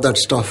a lot of that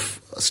stuff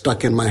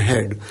stuck in my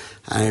head,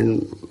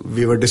 and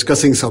we were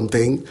discussing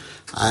something,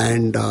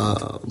 and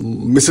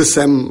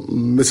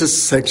Mrs.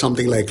 said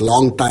something like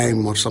long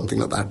time or something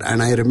like that.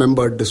 And I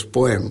remembered this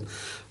poem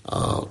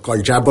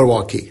called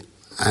Jabberwocky,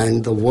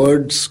 and the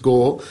words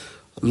go,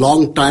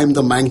 long time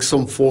the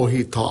manxome foe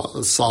he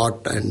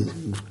sought, and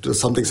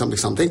something.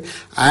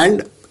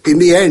 And in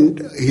the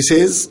end, he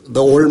says,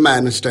 the old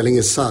man is telling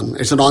his son,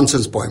 it's a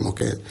nonsense poem,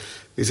 okay?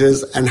 He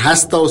says, and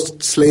hast thou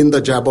slain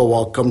the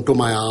Jabberwock, come to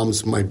my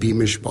arms, my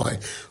beamish boy.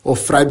 O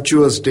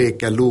frabjous day,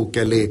 Kalu,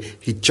 Kele,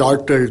 he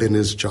chortled in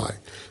his joy.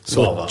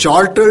 So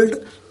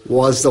chortled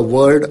was the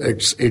word,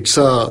 it's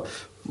a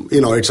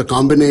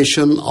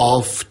combination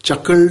of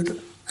chuckled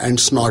and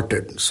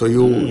snorted. So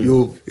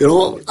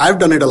I've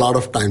done it a lot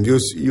of times.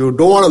 You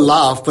don't want to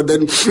laugh, but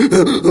then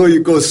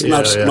you go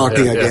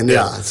snorting again.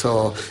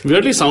 So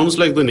weirdly sounds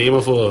like the name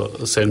of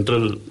a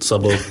central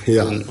suburb.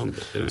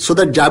 So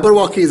that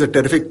Jabberwocky is a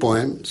terrific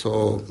poem.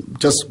 So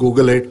just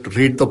Google it,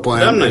 read the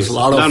poem. There's a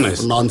lot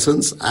of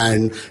nonsense,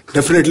 and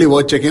definitely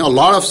worth checking. A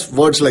lot of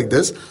words like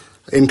this,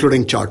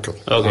 including chortle.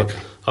 Okay.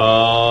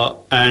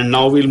 And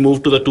now we'll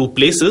move to the two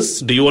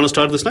places. Do you want to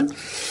start this time?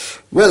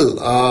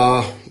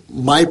 Well,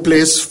 my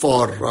place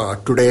for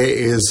today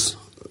is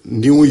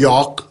New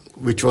York,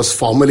 which was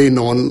formerly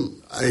known.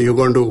 You're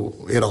going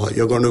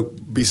to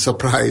be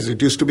surprised.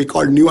 It used to be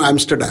called New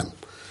Amsterdam.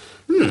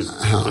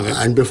 Okay.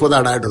 And before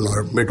that, I don't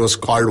know, it was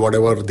called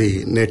whatever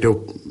the Native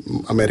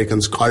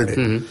Americans called it.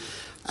 Mm-hmm.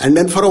 And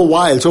then for a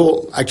while,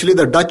 so actually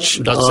the Dutch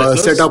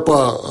set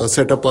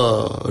up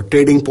a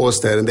trading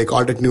post there, and they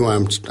called it New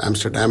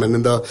Amsterdam. And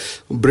then the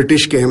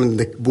British came and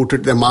they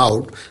booted them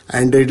out,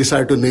 and they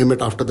decided to name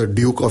it after the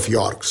Duke of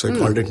York. So they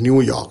called it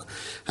New York.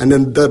 And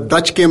then the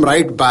Dutch came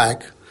right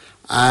back,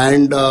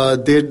 and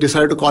they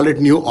decided to call it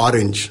New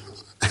Orange.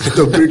 And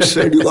the Brits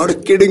said, "You got to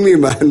kidding me,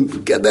 man!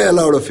 Get the hell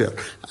out of here!"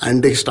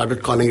 And they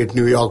started calling it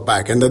New York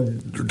back. And the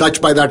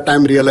Dutch by that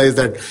time realized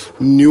that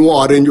New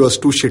Orange was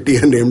too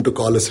shitty a name to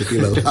call a city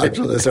like that.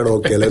 So they said,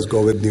 "Okay, let's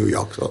go with New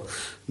York." So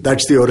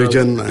that's the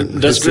origin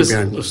and history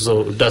behind it.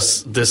 So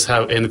does this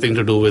have anything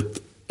to do with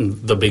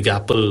the Big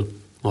Apple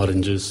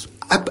oranges?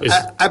 I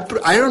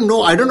don't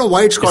know. I don't know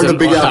why it's called the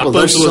Big Apple.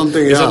 That's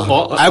something. Yeah.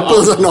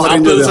 Apples and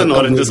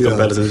oranges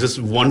comparison. Just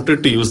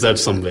wanted to use that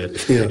somewhere.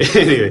 Yeah.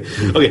 Anyway,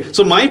 okay.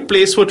 So my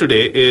place for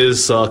today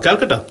is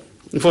Calcutta.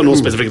 For no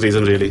specific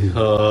reason, really.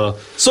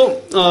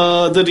 So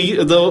the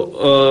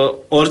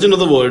origin of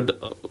the word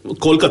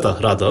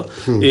Kolkata, rather,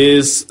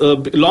 is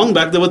long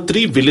back there were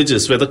 3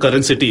 villages where the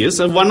current city is,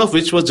 and one of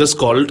which was just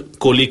called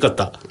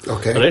Kolikata.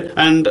 Okay. Right,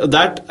 and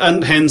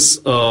hence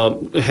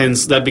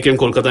that became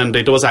Kolkata, and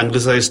later was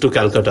anglicized to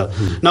Calcutta.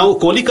 Now,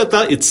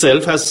 Kolikata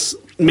itself has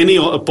many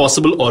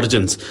possible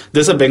origins.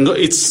 There's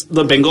it's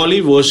the Bengali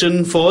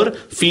version for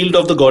field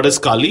of the goddess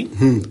Kali.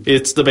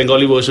 It's the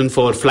Bengali version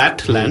for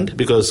flat land,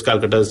 because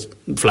Calcutta is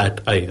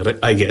flat,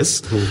 I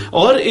guess.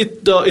 Or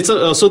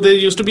so there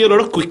used to be a lot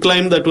of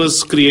quicklime that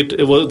was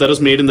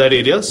made in that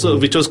area, so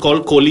which was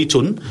called Koli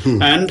Chun,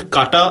 and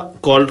Kata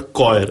called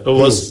Koir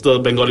was the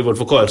Bengali word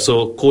for Koir.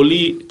 So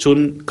Koli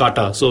Chun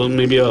Kata. So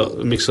maybe a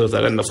mixture of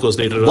that, and of course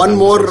later. One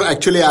more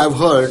actually I've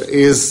heard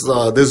is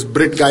this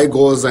Brit guy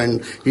goes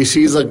and he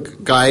sees a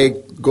guy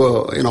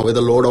go, with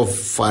a load of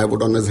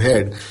firewood on his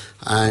head,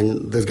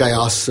 and this guy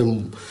asks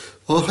him,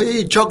 "Oh,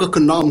 hey, Jaga ka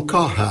naam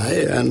ka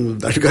hai?"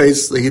 And that guy,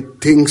 he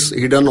thinks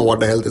he don't know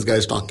what the hell this guy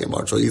is talking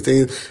about. So he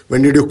thinks,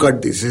 "When did you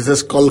cut this?" He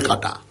says,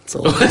 "Kolkata."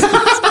 So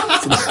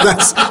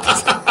that's.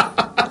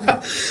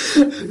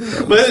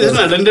 But it's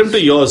an addendum to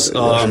yours.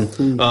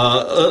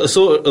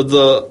 So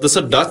there's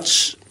a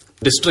Dutch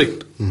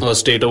district or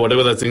state or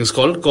whatever that thing is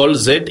called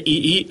Zeeland.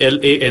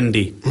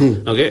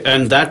 Okay,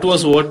 and that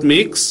was what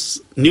makes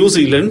New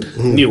Zealand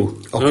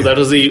new. Okay. That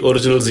was the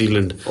original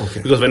Zealand.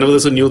 Okay. Because whenever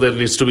there's a new, there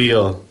needs to be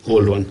a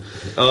old one.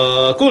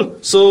 Cool.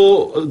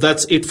 So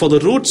that's it for the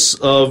roots.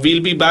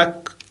 We'll be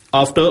back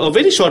after a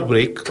very short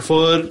break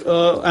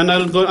and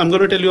I'm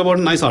going to tell you about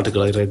a nice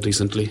article I read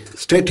recently.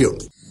 Stay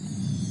tuned.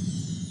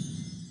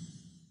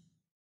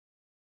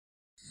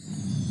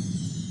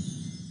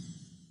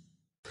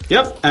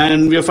 Yep,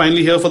 and we are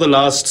finally here for the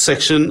last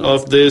section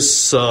of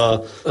this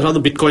rather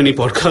Bitcoiny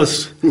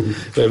podcast.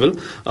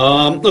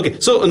 Okay,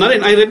 so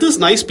Naren, I read this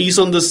nice piece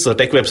on this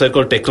tech website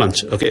called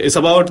TechCrunch. Okay, it's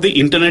about the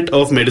Internet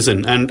of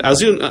Medicine, and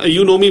as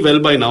you know me well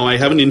by now, I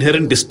have an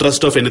inherent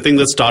distrust of anything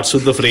that starts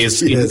with the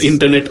phrase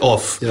Internet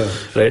of. Yeah.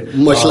 Right.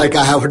 Much like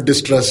I have a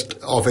distrust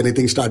of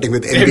anything starting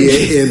with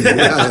MBA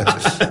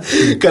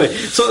in. Correct.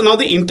 So now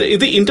the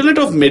Internet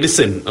of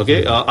Medicine,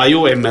 okay,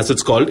 IOM as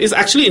it's called, is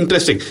actually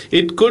interesting.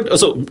 It could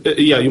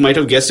you might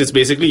have guessed it's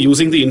basically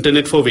using the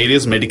internet for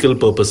various medical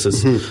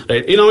purposes,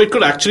 right? It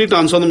could actually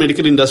transform the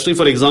medical industry.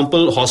 For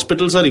example,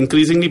 hospitals are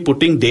increasingly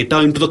putting data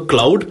into the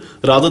cloud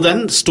rather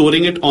than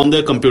storing it on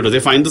their computer. They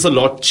find this a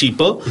lot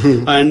cheaper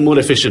and more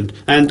efficient,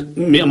 and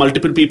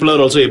multiple people are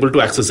also able to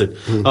access it.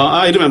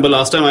 I remember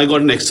last time I got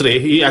an X-ray,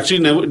 he actually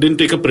didn't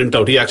take a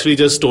printout. He actually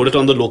just stored it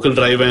on the local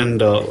drive and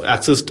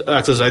accessed.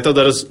 I thought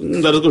that is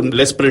good.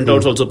 Less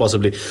printouts also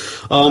possibly.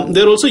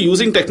 They're also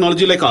using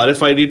technology like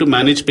RFID to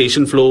manage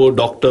patient flow,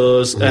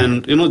 doctors,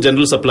 and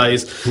general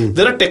supplies.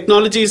 There are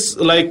technologies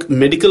like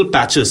medical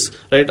patches,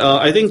 right?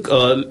 I think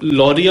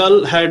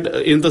L'Oreal had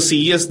in the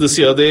CES this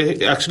year,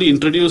 they actually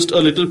introduced a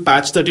little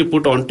patch that you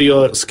put onto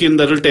your skin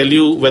that will tell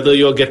you whether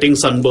you're getting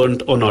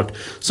sunburnt or not.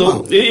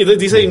 So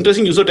these are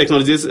interesting use of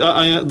technologies.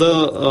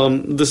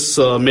 This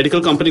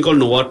medical company called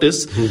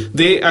Novartis,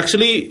 they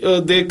actually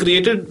they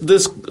created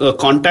this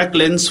contact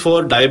lens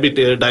for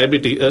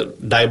diabetics,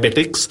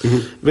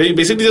 where you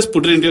basically just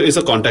put it into it's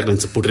a contact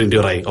lens, put it into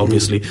your eye,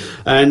 obviously,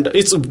 and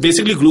it's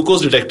basically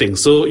glucose detecting,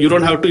 so you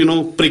don't have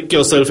to prick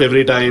yourself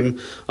every time.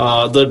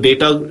 The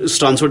data is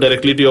transferred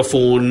directly to your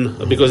phone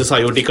because it's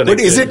IoT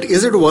connected. But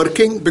is it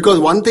working? Because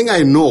one thing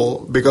I know,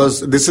 because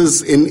this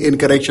is in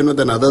connection with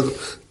another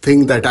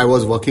thing that I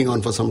was working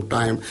on for some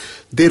time,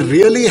 they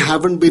really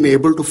haven't been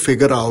able to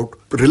figure out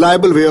a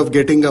reliable way of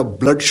getting a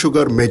blood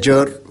sugar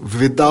measure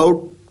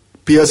without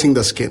piercing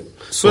the skin.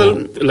 So,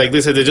 well, like they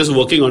said, they're just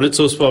working on it,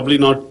 so it's probably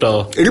not.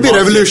 It'll be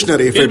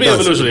revolutionary if it does.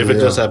 Revolutionary if it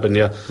does happen.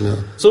 Yeah.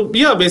 So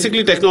yeah,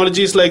 basically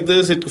technologies like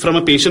this, from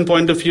a patient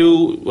point of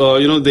view,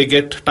 they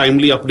get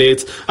timely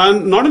updates,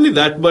 and not only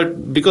that,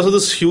 but because of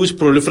this huge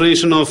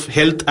proliferation of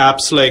health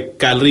apps like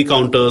calorie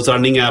counters,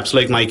 running apps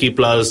like Myki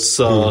Plus,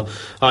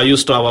 I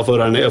use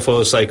Strava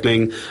for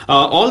cycling.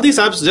 All these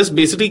apps just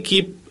basically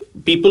keep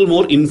people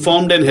more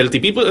informed and healthy.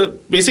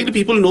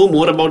 People know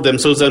more about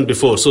themselves than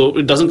before, so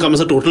it doesn't come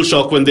as a total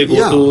shock when they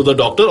go to the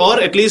doctor, or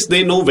at least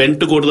they know when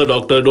to go to the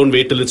doctor. Don't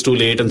wait till it's too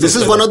late. And this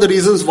is one of the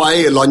reasons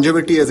why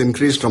longevity has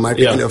increased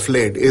dramatically of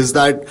late. Is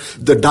that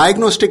the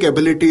diagnostic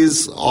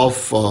abilities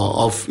of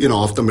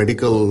the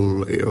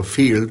medical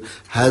field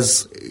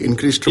has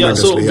increased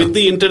tremendously. So with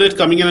the internet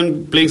coming in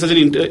and playing such an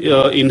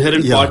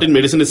inherent part in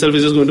medicine itself,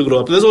 is just going to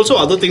grow up. There's also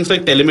other things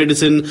like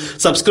telemedicine,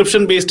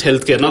 subscription-based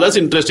healthcare. Now that's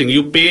interesting.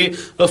 You pay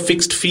a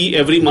fixed fee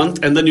every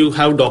month, and then you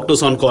have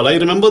doctors on call. I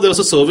remember there was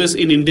a service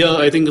in India,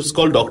 I think it's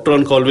called Doctor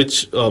on Call,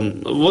 which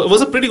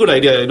was a pretty good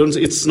idea.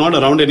 It's not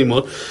around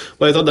anymore,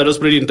 but I thought that was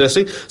pretty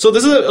interesting. So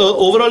this is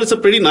overall, it's a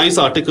pretty nice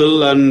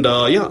article, and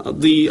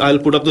I'll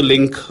put up the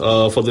link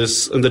for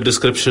this in the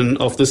description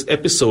of this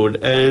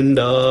episode. And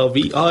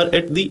we are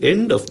at the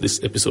end of this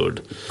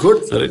episode.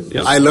 Good. Right?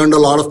 Yeah. I learned a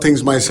lot of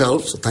things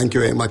myself, so thank you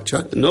very much,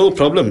 Chuck. No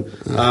problem.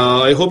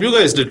 I hope you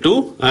guys did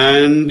too.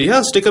 And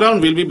stick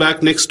around. We'll be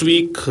back next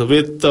week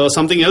with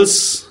something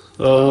else,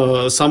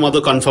 some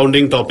other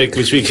confounding topic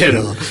which we can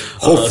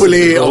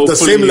hopefully of the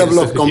same level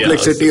of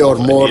complexity or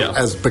more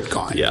as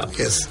Bitcoin. Yeah.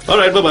 Yes. All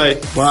right. Bye-bye.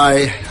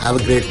 Bye.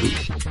 Have a great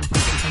week.